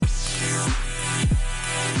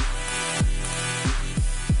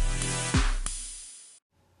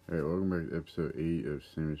episode 8 of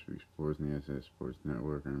Sam Speaks Sports on the SNS Sports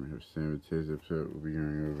Network. I'm here with Sam. Today's episode we'll be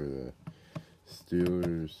going over the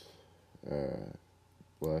Steelers'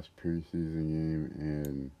 last preseason game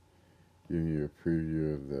and giving you a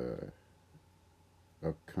preview of the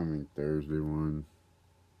upcoming Thursday one.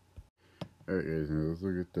 Alright guys, now let's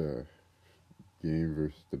look at the game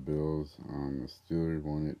versus the Bills. The Steelers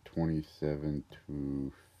won it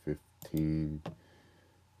 27-15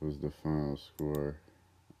 was the final score.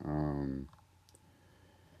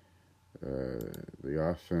 The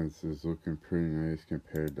offense is looking pretty nice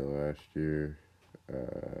compared to last year.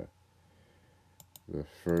 The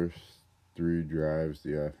first 3 drives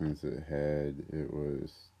the offense had, it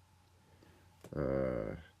was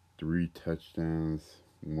 3 touchdowns.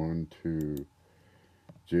 1 to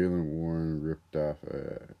Jalen Warren ripped off,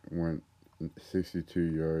 went 62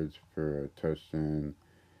 yards for a touchdown,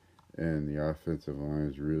 and the offensive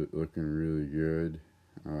line is looking really good.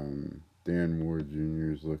 Dan Moore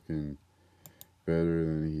Jr. is looking better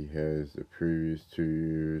than he has the previous 2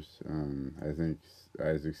 years. I think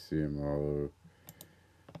Isaac Seumalo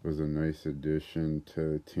was a nice addition to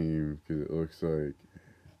the team because it looks like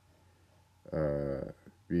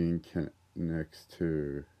being next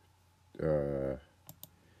to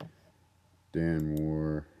Dan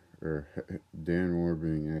Moore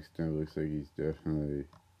being next to him looks like he's definitely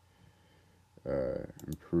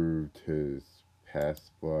improved his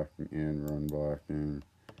pass blocking and run blocking.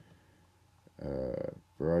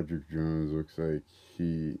 Broderick Jones looks like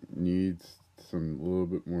he needs a little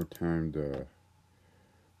bit more time to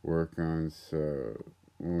work on. So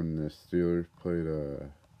when the Steelers played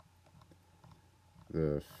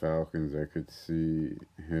the Falcons, I could see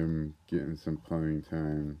him getting some playing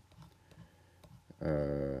time.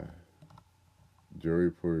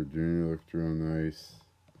 Joey Porter Jr. looked real nice.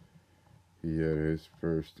 He had his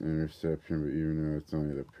first interception, but even though it's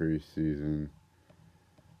only the preseason,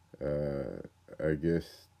 I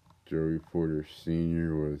guess Joey Porter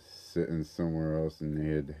Sr. was sitting somewhere else, and they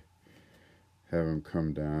had to have him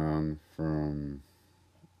come down from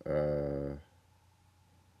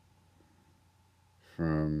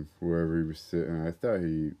wherever he was sitting. I thought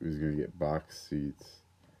he was going to get box seats.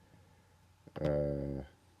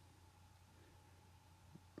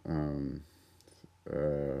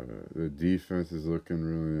 The defense is looking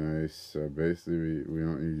really nice. So basically, we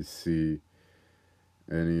don't need to see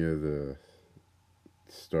any of the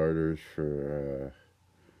starters for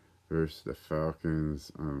versus the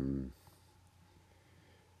Falcons.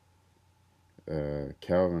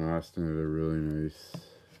 Calvin Austin had a really nice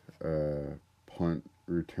punt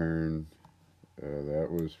return. That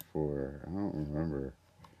was for, I don't remember.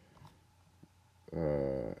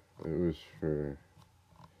 It was for,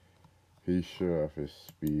 he showed off his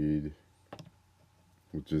speed,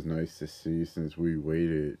 which is nice to see since we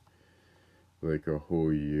waited like a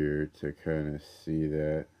whole year to kind of see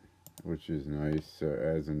that, which is nice. So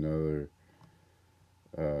as another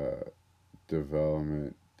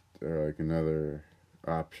development, or like another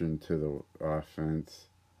option to the offense.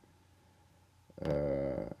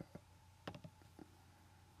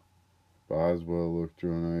 Boswell looked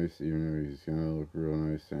real nice, even though he's going to look real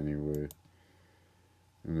nice anyway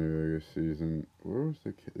in the regular season. Where was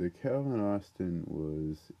the Calvin Austin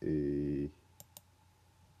was a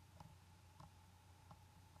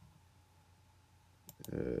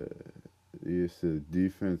yes, the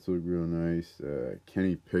defense looked real nice.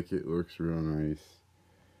 Kenny Pickett looks real nice.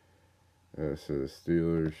 So the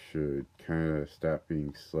Steelers should kind of stop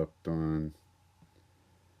being slept on.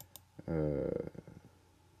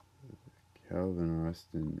 Calvin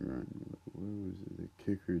Austin run. What was it? The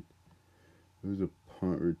kicker. It was a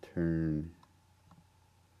punt return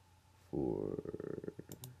for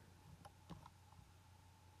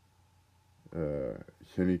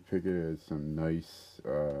Kenny Pickett had some nice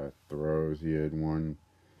throws. He had one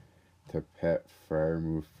to Pat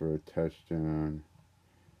Freiermuth for a touchdown.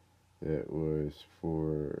 It was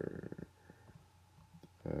for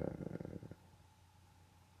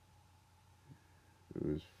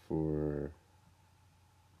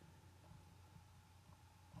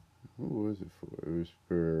who was it for? It was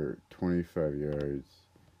for 25 yards.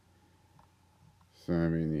 So I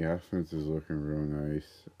mean, the offense is looking real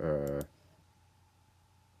nice.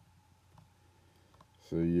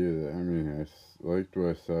 So yeah, I mean, I liked what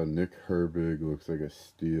I saw. Nick Herbig looks like a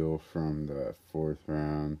steal from the 4th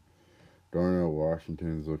round. Darnell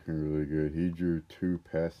Washington's looking really good. He drew 2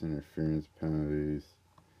 pass interference penalties.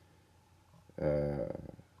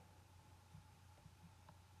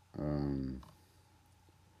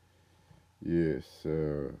 Yeah,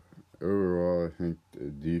 so overall, I think the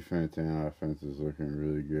defense and offense is looking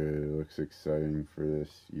really good. It looks exciting for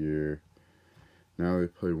this year. now they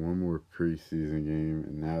play one more preseason game,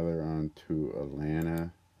 and now they're on to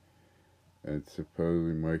Atlanta. And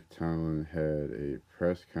supposedly Mike Tomlin had a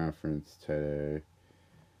press conference today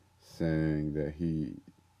saying that he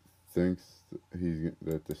thinks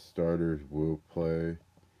that the starters will play.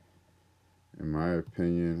 In my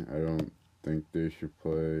opinion, I don't think they should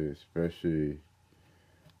play, especially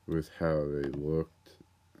with how they looked.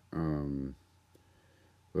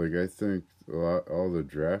 I think all the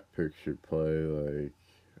draft picks should play, like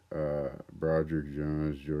Broderick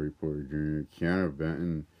Jones, Joey Porter Jr., Keanu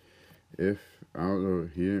Benton. I don't know,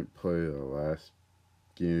 he didn't play the last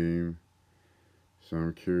game, so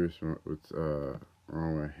I'm curious what's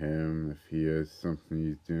wrong with him, if he has something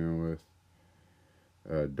he's dealing with.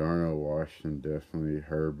 Darnell Washington, definitely.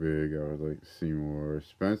 Herbig, I would like to see more.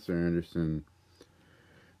 Spencer Anderson,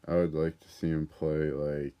 I would like to see him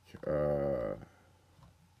play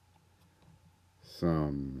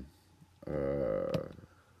some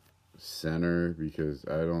center, because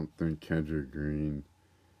I don't think Kendrick Green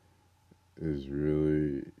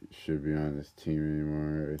should be on this team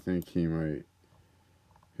anymore. I think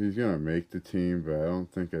he's gonna make the team, but I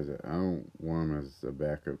don't want him as a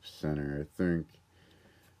backup center. I think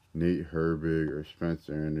Nate Herbig or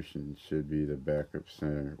Spencer Anderson should be the backup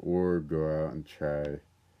center, or go out and try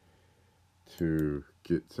to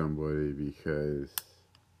get somebody, because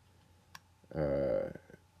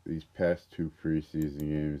these past 2 preseason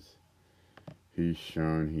games, he's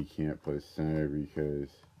shown he can't play center because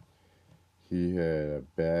he had a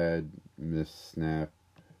bad missed snap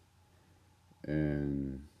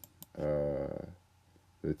in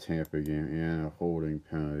the Tampa game and a holding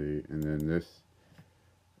penalty, and then this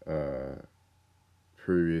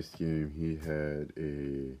previous game he had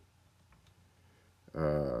a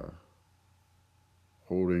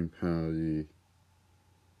holding penalty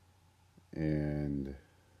and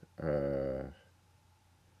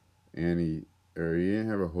he didn't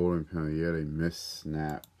have a holding penalty, he had a missed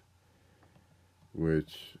snap,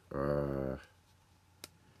 which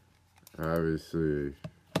obviously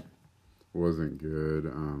wasn't good.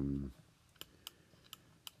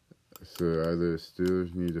 So either the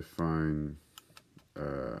Steelers need to find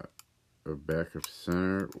a backup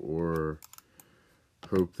center, or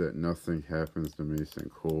hope that nothing happens to Mason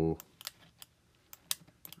Cole.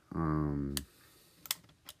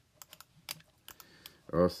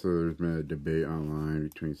 Also, there's been a debate online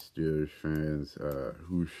between Steelers fans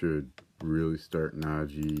who should really start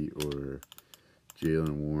Najee or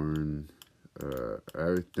Jaylen Warren. I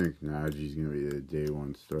would think Najee's going to be the day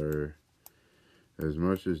one starter. As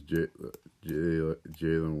much as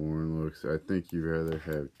Jaylen Warren looks, I think you'd rather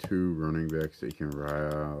have 2 running backs that you can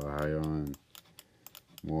rely on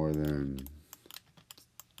more than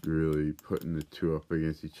really putting the 2 up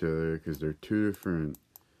against each other, because they're 2 different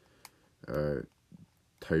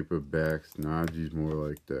type of backs. Najee's more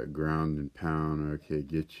like the ground and pound, okay,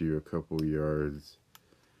 get you a couple yards,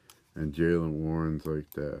 and Jaylen Warren's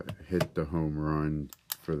like the hit the home run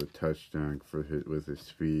for the touchdown with his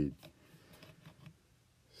speed.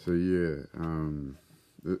 So yeah,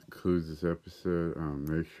 that concludes this episode.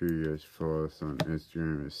 Make sure you guys follow us on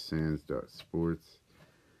Instagram at sans.sports.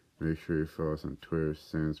 Make sure you follow us on Twitter,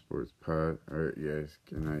 SansSportsPod. Alright guys,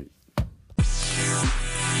 good night.